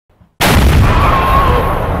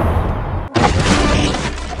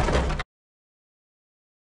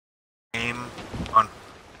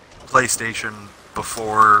PlayStation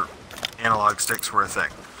before analog sticks were a thing.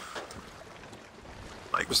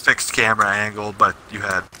 Like fixed camera angle, but you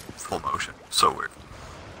had full motion. So weird.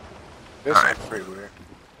 This is pretty weird.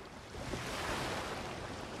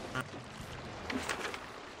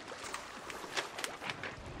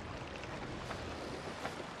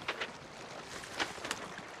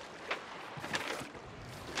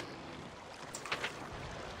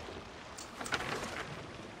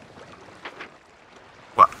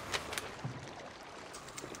 What?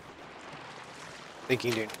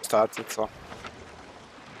 Thinking dangerous thoughts, that's all.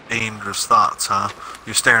 Dangerous thoughts, huh?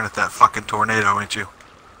 You're staring at that fucking tornado, ain't you?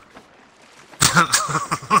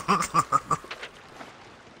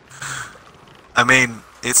 I mean,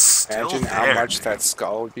 it's still Imagine there. how much that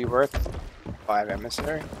skull would be worth. 5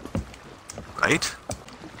 emissary. Right?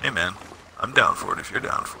 Hey man, I'm down for it if you're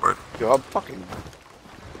down for it. Yo, fucking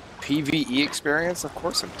PvE experience? Of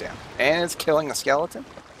course I'm down. And it's killing a skeleton?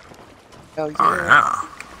 Hell yeah. Oh yeah.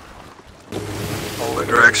 What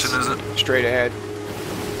direction is it? Straight ahead.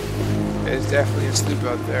 There's definitely a sloop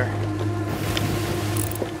out there.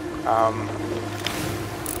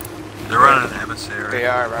 They're running an emissary. They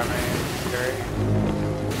are running an emissary.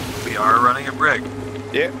 We are running a brig.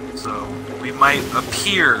 Yeah. So we might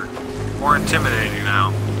appear more intimidating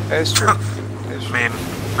now. That's true. That's true. I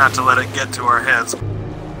mean, not to let it get to our heads.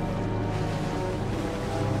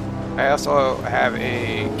 I also have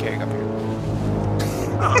a keg up here.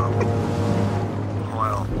 Oh.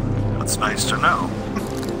 Well, that's nice to know.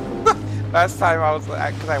 Last time I was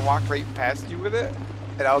like, because I walked right past you with it,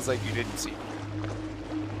 and I was like, you didn't see me.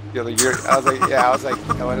 I was like, yeah, I was like,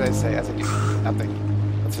 what did I say? I was like, nothing.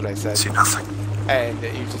 That's what I said. See nothing. And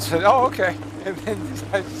you just said, oh, okay. And then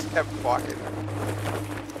I just kept walking.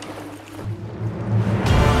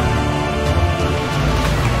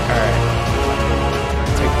 Alright.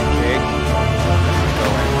 Take the pig. Go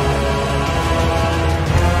in.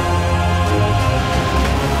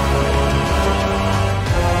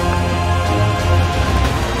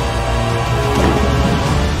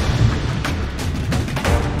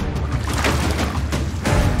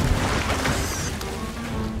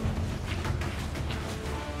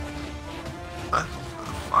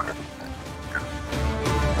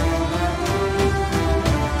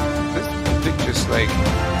 Like,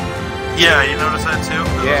 yeah, you noticed that too?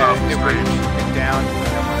 Yeah, it went down and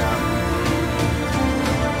went up.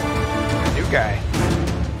 New guy.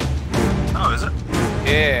 Oh, is it?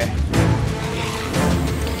 Yeah.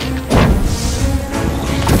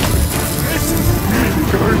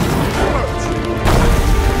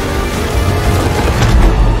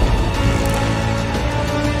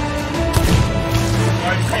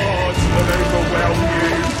 My cards will overwhelm you.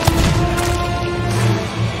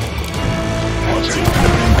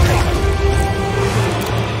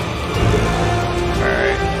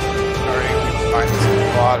 Alright. Already finding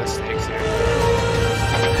a lot of snakes here.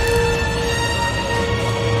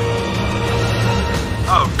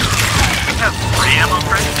 Oh, you have 3 ammo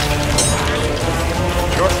crates?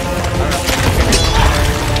 Sure.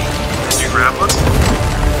 Did you grab one?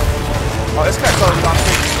 Oh, this guy's already on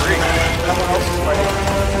page 3. Someone else is fighting.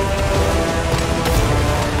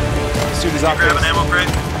 This dude is on Did you grab an ammo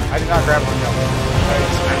crate? I did not grab one, no.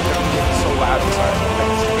 It's so loud inside. I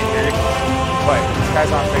can't hear you. But this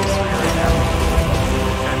guy's on phase 3 right now.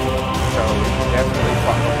 So, definitely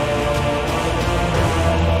fucking.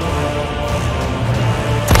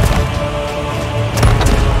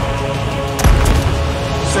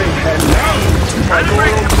 Say hello to my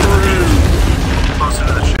loyal crew. Closer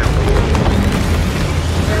to the ship.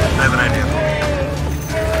 I have an idea.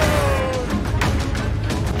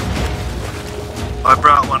 I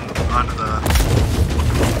brought one onto the...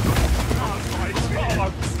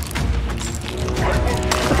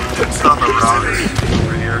 It's on the rocks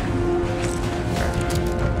over here.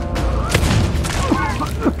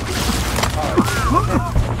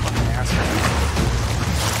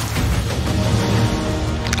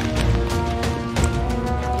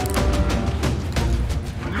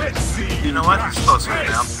 Let's see. You know what? It's closer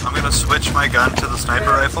now. I'm gonna switch my gun to the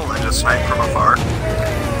sniper rifle and just snipe from afar.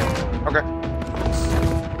 Okay.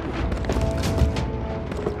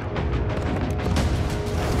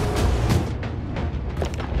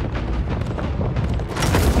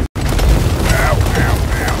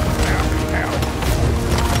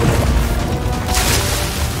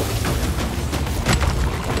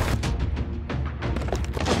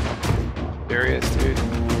 There he is, dude.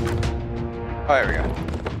 Oh, there we go.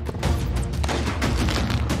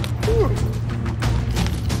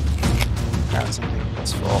 Found something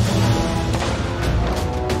useful.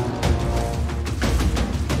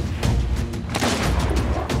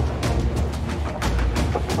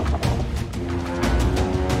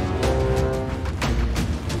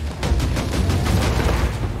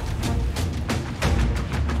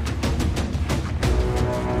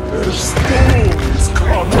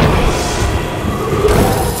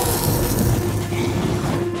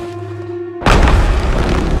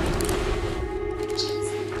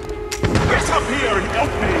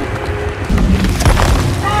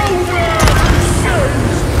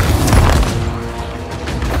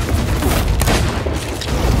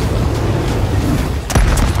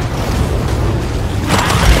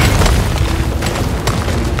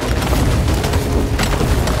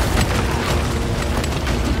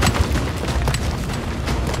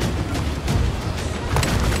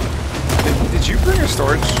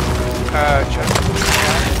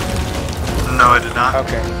 not.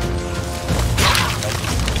 Okay.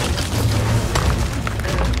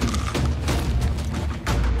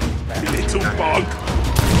 Little bug.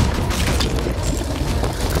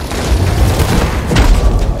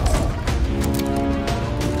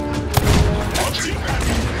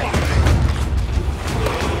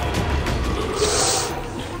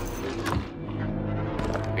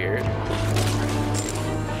 Weird.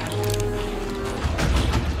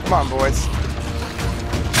 Come on, boys.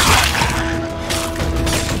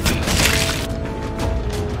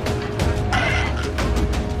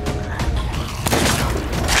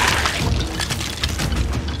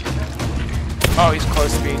 Oh, he's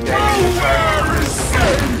close to being dead.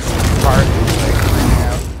 Part is like running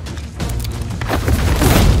out.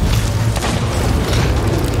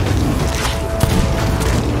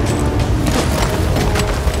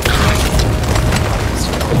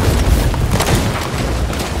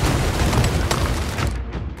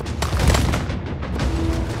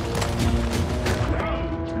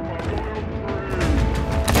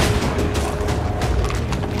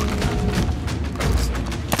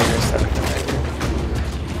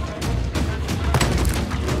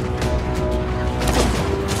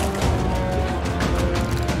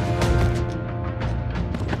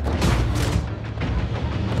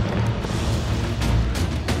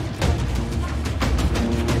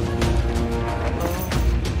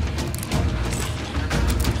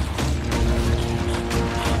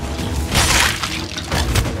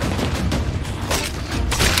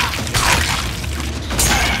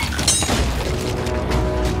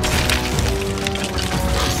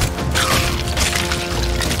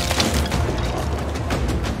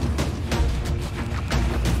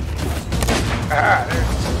 Ah, there it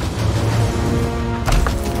is.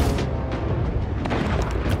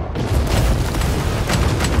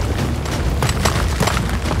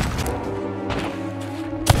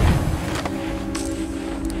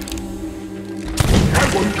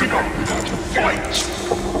 I won't give up without a fight.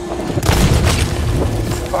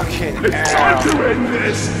 Fucking It's time to end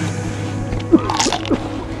this.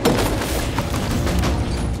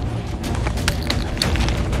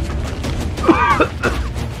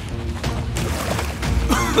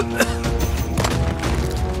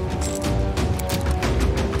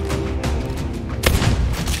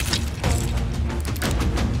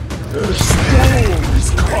 The storm is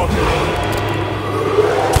coming.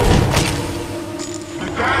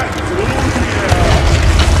 That's all here.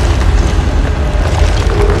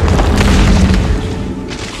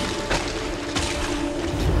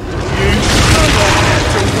 You cannot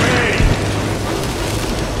get away.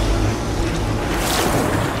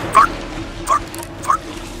 Fuck.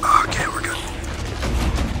 Okay, we're good.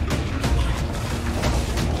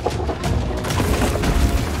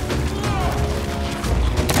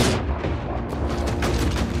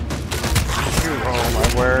 Oh my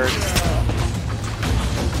word.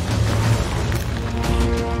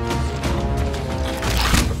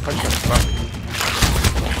 What the fuck?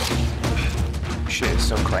 Shit is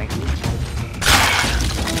so clanky.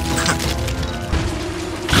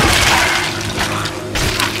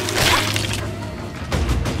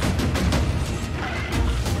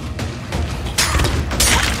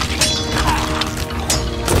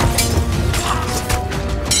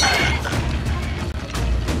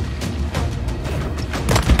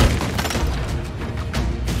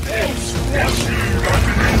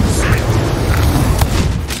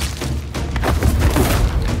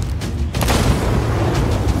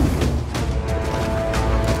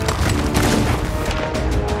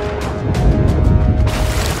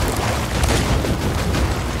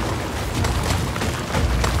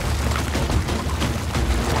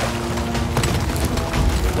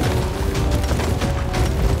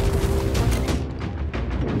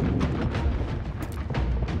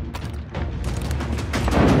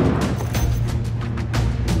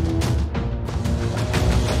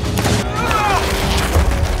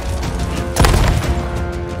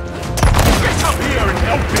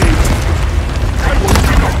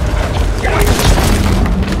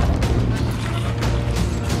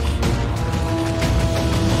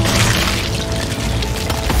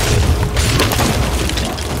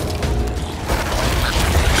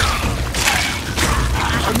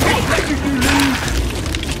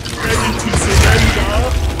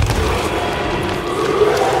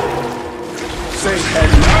 Say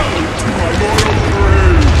hello to my loyal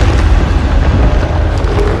crew!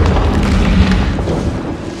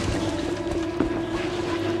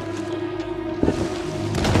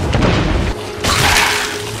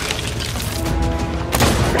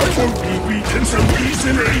 I won't be beaten so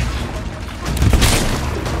easily!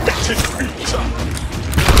 Wretched creature!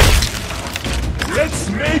 Let's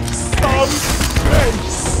make some space!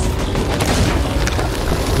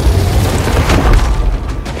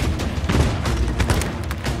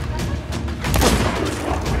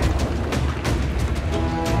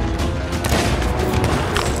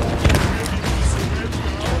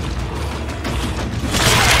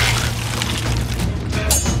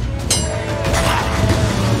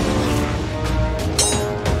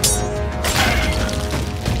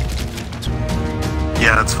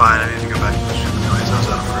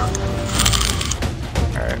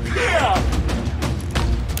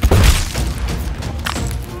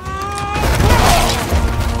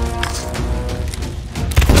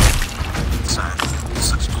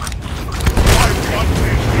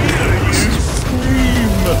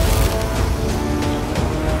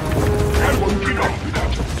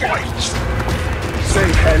 Fight! Say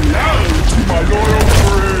hello to my loyal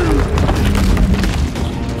crew!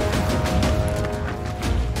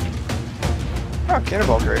 Oh,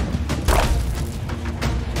 cannonball crate.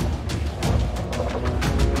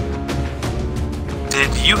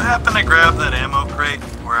 Did you happen to grab that ammo crate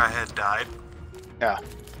where I had died? Yeah.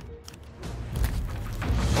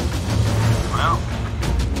 Well,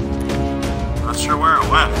 not sure where it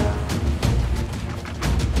went.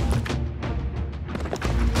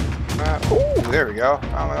 Ooh, there we go.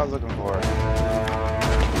 Found what I was looking for.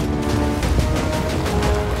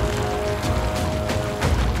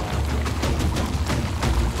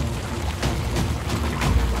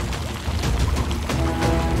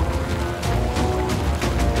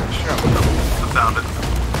 I found it.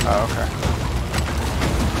 Oh, okay.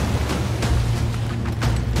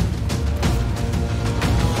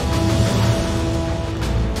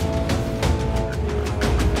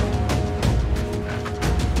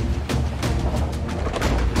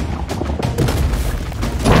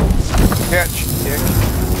 Catch, dick.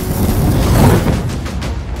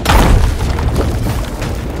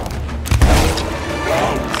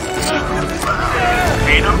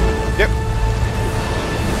 Hate him? Yep.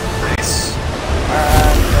 Nice.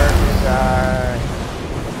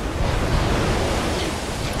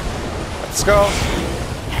 Let's go.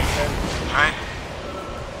 Alright.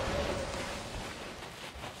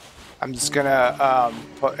 I'm just gonna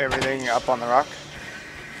put everything up on the rock.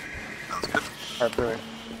 Sounds good. Alright, brilliant.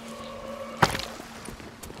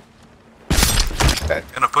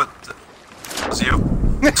 Gonna put it was you.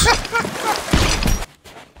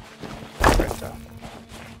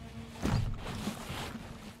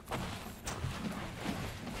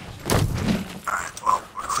 Alright, well,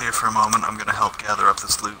 we're clear for a moment. I'm gonna help gather up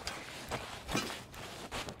this loot.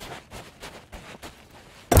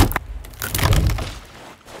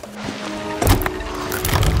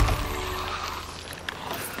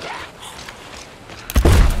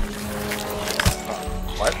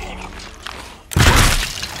 What?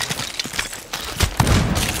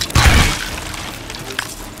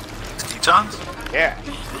 Johns? Yeah.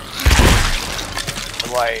 They're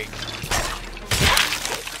like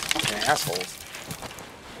fucking assholes.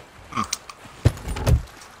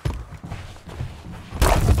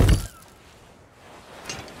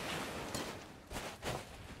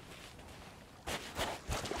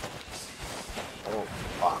 Oh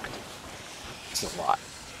fuck. This is a lot.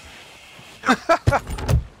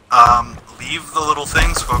 Leave the little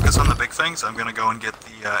things, focus on the big things. I'm gonna go and get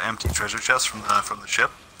the empty treasure chest from the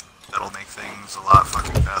ship. That'll make things a lot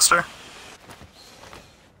fucking faster.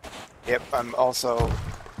 Yep, I'm also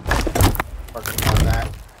working on that.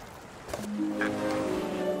 Okay.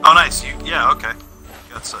 Oh, nice. Yeah, okay.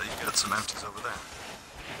 You got some empties over there.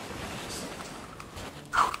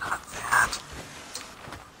 Oh, not that.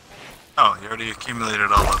 Oh, you already accumulated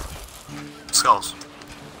all the skulls.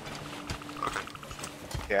 Okay.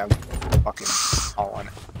 Yeah, I'm fucking all on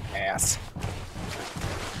ass.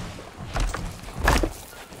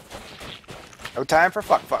 No time for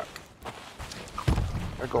fuck.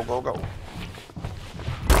 Go.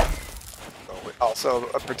 Also,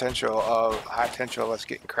 a high potential of us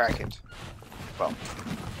getting crackened. Well,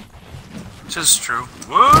 Which is true.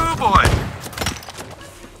 Whoa, boy!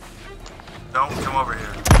 Don't come over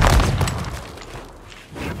here.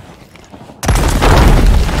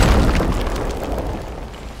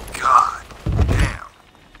 God damn.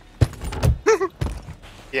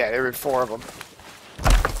 yeah, there were 4 of them.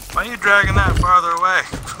 Why are you dragging that farther away?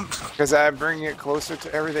 Because I'm bringing it closer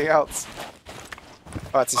to everything else.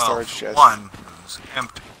 Oh, it's a storage chest. One is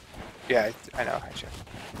empty. Yeah, I know. I checked.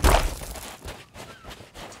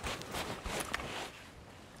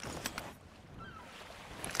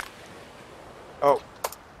 Oh.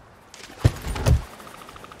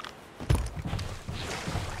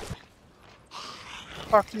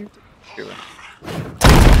 Fuck you doing?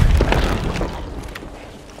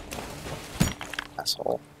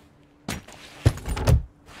 Asshole.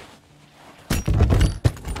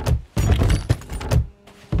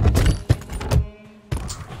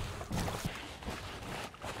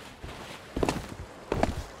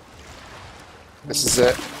 This is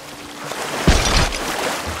it.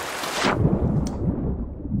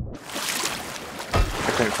 I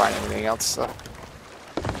couldn't find anything else, so.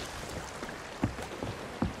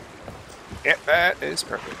 Yep, that is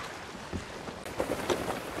perfect.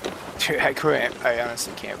 Dude, I couldn't. I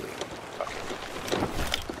honestly can't believe it.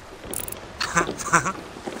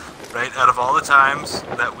 Right, out of all the times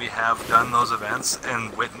that we have done those events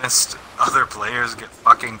and witnessed other players get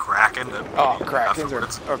fucking krakened. Oh, Krakens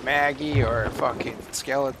or Maggie or fucking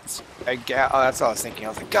skeletons. Oh, that's all I was thinking. I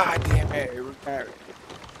was like, God damn it.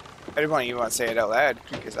 I didn't even want to say it out loud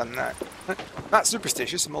because I'm not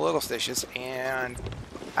superstitious. I'm a little stitious, and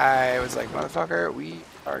I was like, motherfucker, we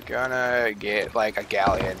are gonna get like a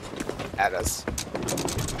galleon at us.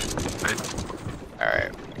 Right. All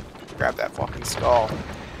right, grab that fucking skull.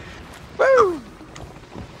 Woo!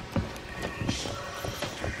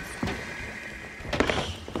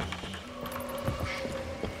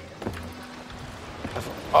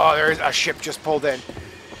 Oh, there's a ship just pulled in.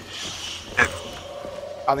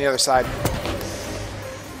 On the other side.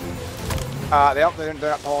 They're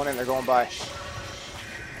not pulling in, they're going by.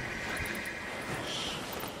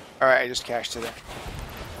 Alright, I just cached it in.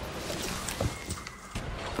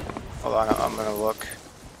 Hold on, I'm gonna look.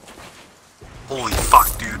 Holy fuck,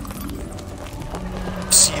 dude.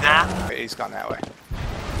 See that? Wait, he's gone that way.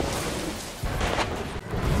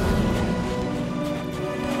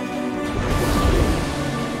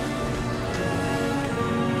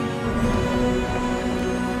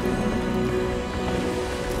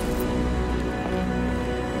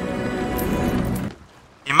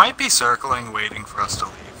 He might be circling, waiting for us to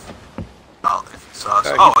leave. Oh, if he saw us.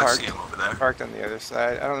 I see him over there. Parked on the other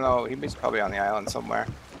side. I don't know. He's probably on the island somewhere.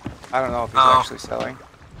 I don't know if he's actually selling.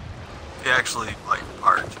 He actually, like,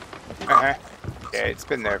 parked. Yeah, it's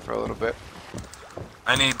been there for a little bit.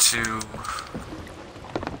 I need to...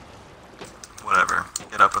 whatever.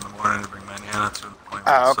 Get up in the morning to bring my Nana to an appointment.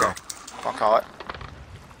 Oh, okay. So, I'll call it.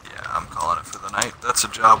 yeah, I'm calling it for the night. That's a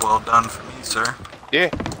job well done for me, sir. Yeah.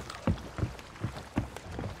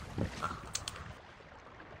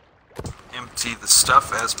 Empty the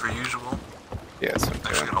stuff as per usual. Yes. I'm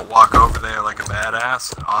actually gonna walk over there like a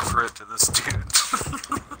badass and offer it to this dude.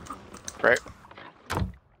 Right.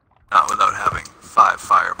 Not without having 5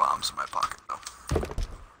 firebombs in my pocket, though.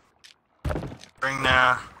 Bring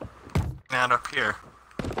that up here.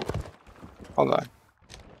 Hold on.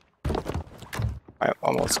 I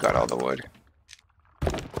almost got all the wood.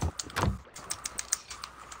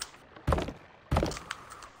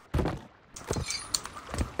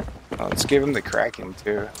 Oh, let's give him the cracking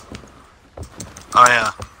too. Oh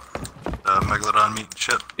yeah, the megalodon meat and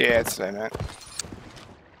shit. Yeah, that's what I meant.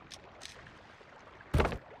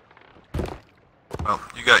 Well,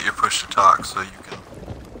 you got your push to talk, so you can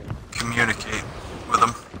communicate with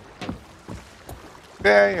them.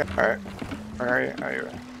 Yeah. All right. Where are you?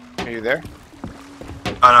 Are you there?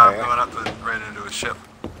 Oh no, I'm going up and right into a ship.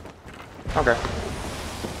 Okay.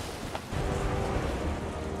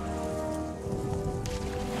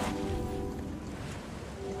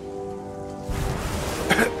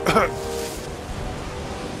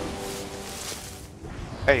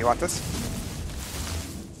 Hey, you want this?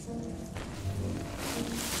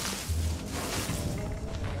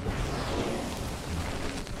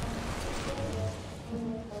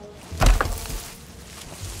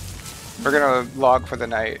 We're gonna log for the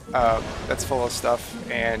night. That's full of stuff,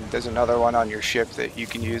 and there's another one on your ship that you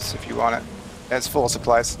can use if you want it. It's full of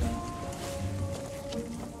supplies.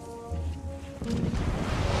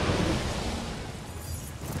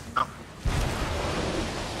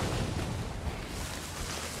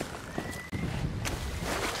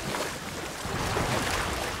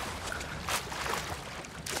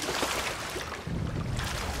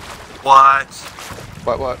 What?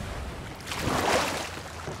 What?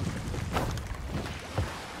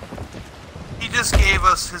 He just gave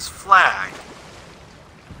us his flag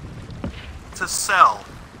to sell.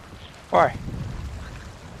 Why?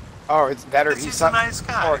 Oh, it's that, or He's a nice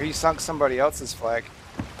guy. Or he sunk somebody else's flag.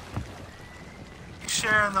 He's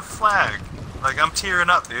sharing the flag. Like, I'm tearing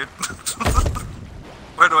up, dude.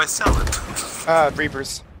 Where do I sell it?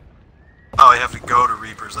 Reapers. Oh, I have to go to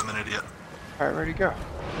Reapers. I'm an idiot. Alright, where'd he go?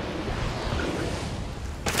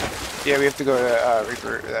 Yeah, we have to go to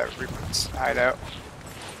Reaper's hideout.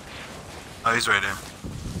 Oh, he's right here.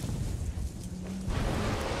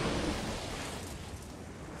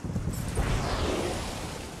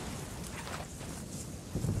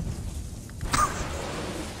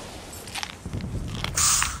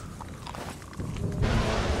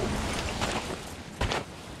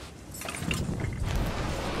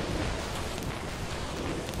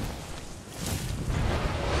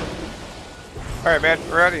 Alright, man,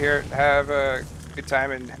 we're out of here. Have a good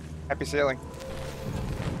time and happy sailing.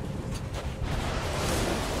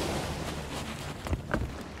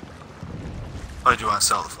 Oh, do you want to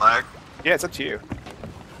sell the flag? Yeah, it's up to you.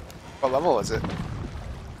 What level is it?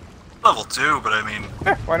 Level 2, but I mean...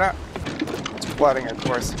 Yeah, why not? It's plotting our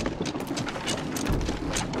course.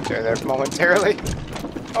 There momentarily.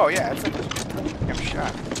 Oh yeah, it's a damn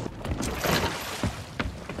shot.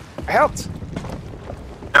 I helped!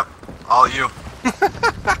 Yep, all you.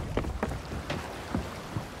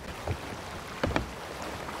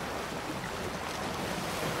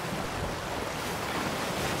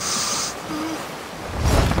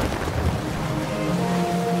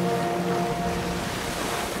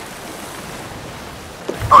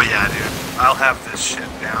 I'll have this shit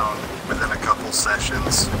down within a couple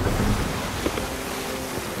sessions.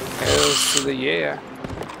 Arrows to the yeah.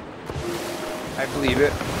 I believe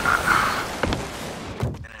it.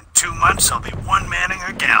 And in 2 months, I'll be one-manning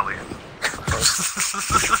a galleon.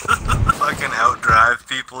 Fucking outdrive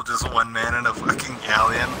people just one-manning a fucking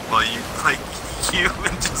galleon while you, like, you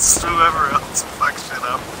and just whoever else fuck shit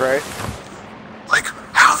up. Right. Like,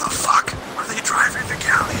 how the fuck are they driving the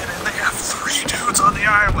galleon and they have 3 dudes on the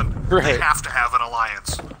island? Right. They have to have an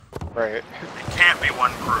alliance. Right. It can't be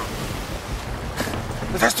one crew.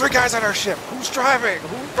 But there's 3 guys on our ship. Who's driving?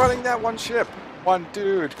 Who's running that one ship? One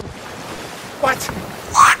dude. What?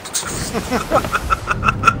 What?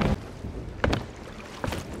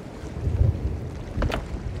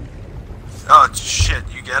 Oh, shit,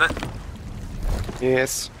 you get it?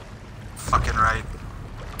 Yes. Fucking right.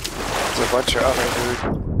 There's a bunch of other dude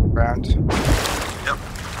around. Yep.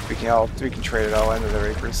 We can trade it all into the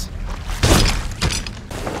Reapers.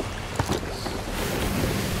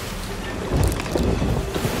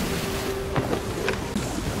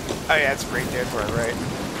 Oh yeah, it's right there for it, right?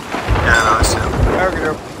 Yeah, no, I see. Okay,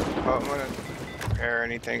 well, I'm gonna repair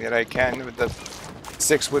anything that I can with the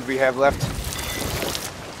 6 wood we have left.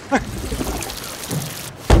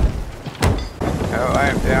 Oh, I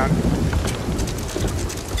am down.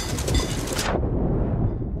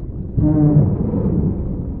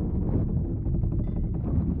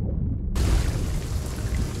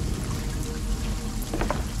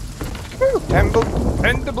 Woo!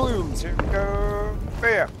 10 doubloons. Here we go.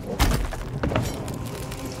 Bam.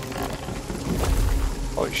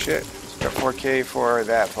 Holy shit. Got 4K for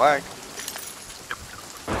that flag.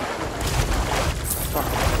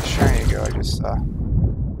 Fuck, shiny go. I just saw.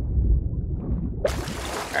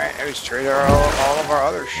 Alright, I just traded all of our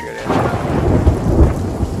other shit in.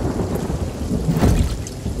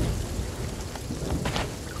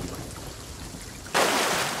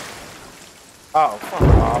 Oh, fuck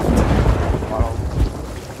off. Wow.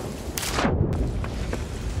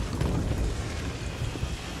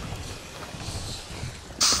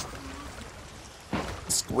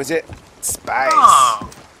 Exquisite spice. Oh.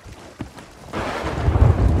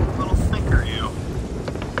 Little thinker, you.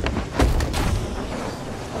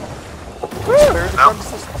 Woo, there's a Nope.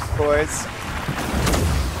 bunch of boys.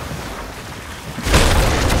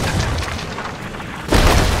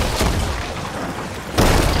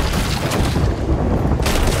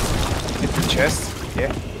 Hit the chest?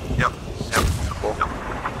 Yeah. Yep. Yep. Cool. Yep.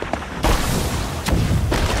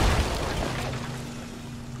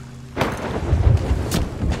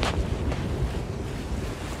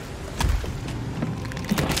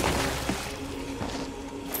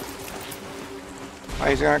 Oh,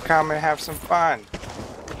 he's gonna come and have some fun.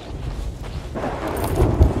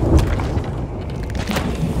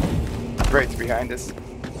 Right behind us.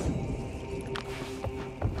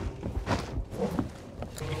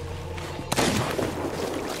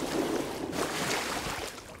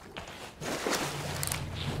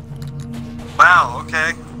 Wow,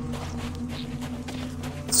 okay.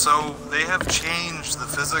 So they have changed the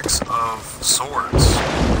physics of swords.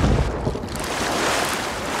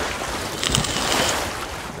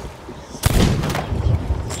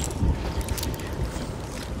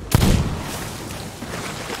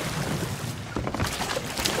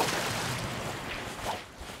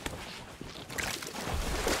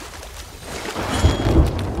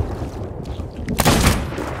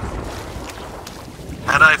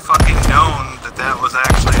 Had I fucking known that that was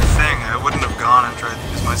actually a thing, I wouldn't have gone and tried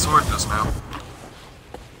to use my sword just now.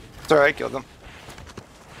 It's alright, I killed him.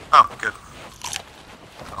 Oh, good.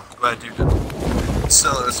 Well, glad you did.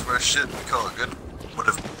 Sell it as fresh shit and call it good. Would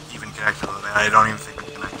have even connected with it. I don't even think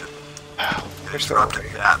it connected. They're It still interrupted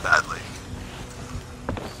okay. that badly.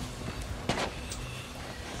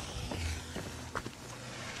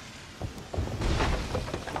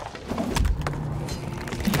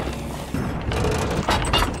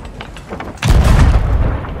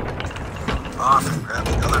 Off and grab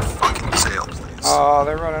the other fucking sail, please. Oh,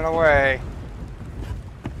 they're running away.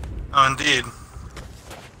 Oh, indeed.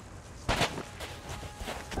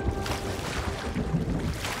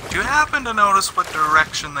 Do you happen to notice what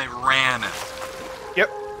direction they ran in? Yep.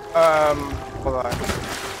 Hold on.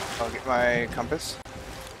 I'll get my compass.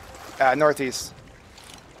 Northeast.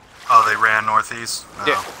 Oh, they ran northeast? Oh,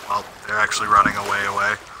 Yeah. Well, they're actually running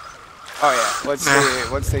away. Oh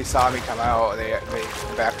yeah. Once they saw me come out, they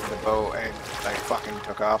backed to the boat and like fucking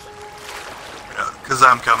took off. Yeah, because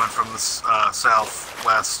I'm coming from the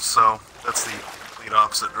southwest, so that's the complete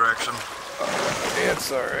opposite direction. Yeah,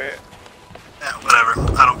 it's alright. Yeah, whatever.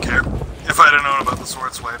 I don't care. If I'd have known about the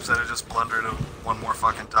sword swipes, I'd have just blundered them one more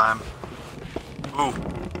fucking time. Ooh.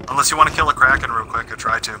 Unless you want to kill a Kraken real quick, I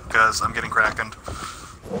try to, because I'm getting Krakened.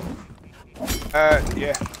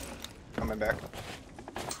 Yeah. Coming back.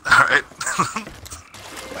 Alright.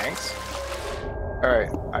 Thanks.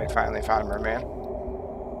 Alright, I finally found Merman.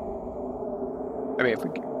 I mean, if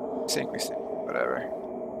we sink, we sink. Whatever.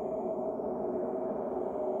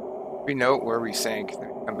 We know where we sank,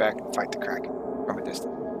 then we come back and fight the Kraken from a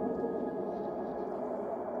distance.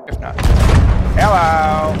 If not.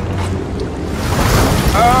 Hello!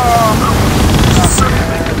 Oh!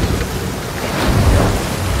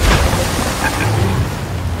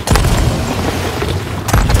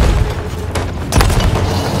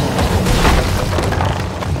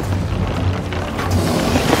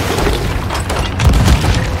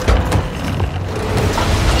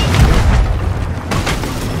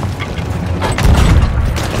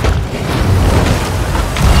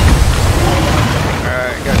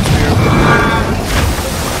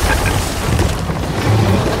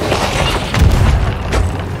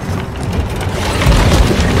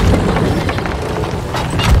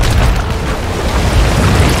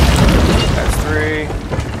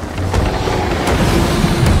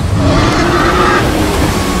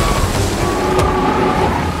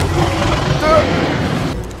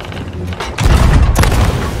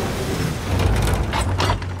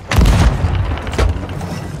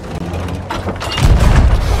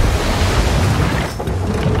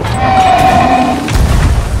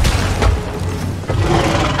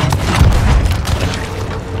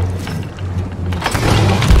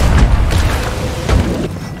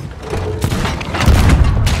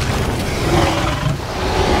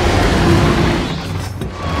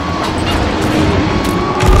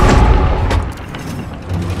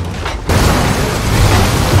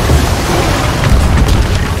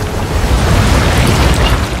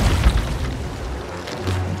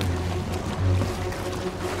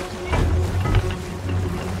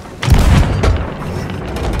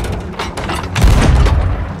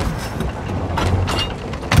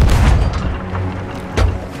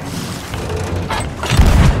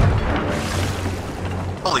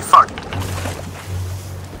 Holy fuck.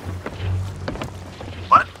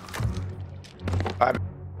 What?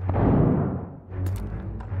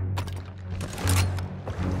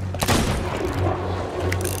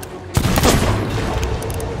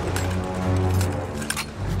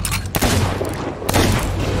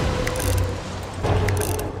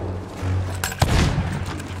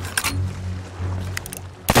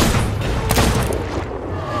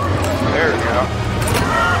 There we go.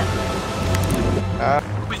 What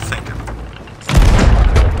are we thinking?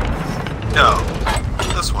 No.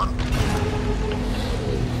 This one.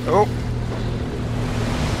 Oh.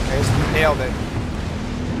 I nailed it.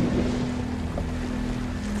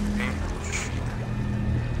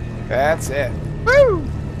 That's it. Woo!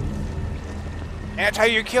 That's how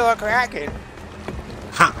you kill a Kraken.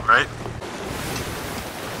 Right?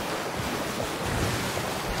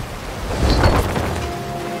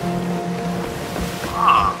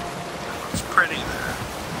 Ah, that looks pretty there.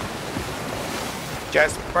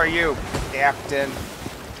 Just for you, Captain.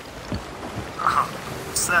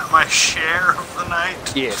 Is that my share of the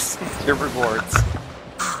night? Yes, your rewards.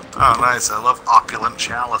 Oh, nice. I love opulent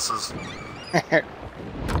chalices.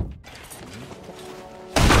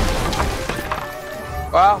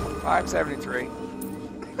 Well, 573.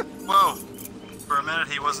 Whoa. For a minute,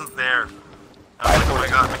 he wasn't there. I was like, oh my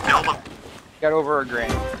god, we killed him. Got over a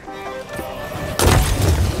grand.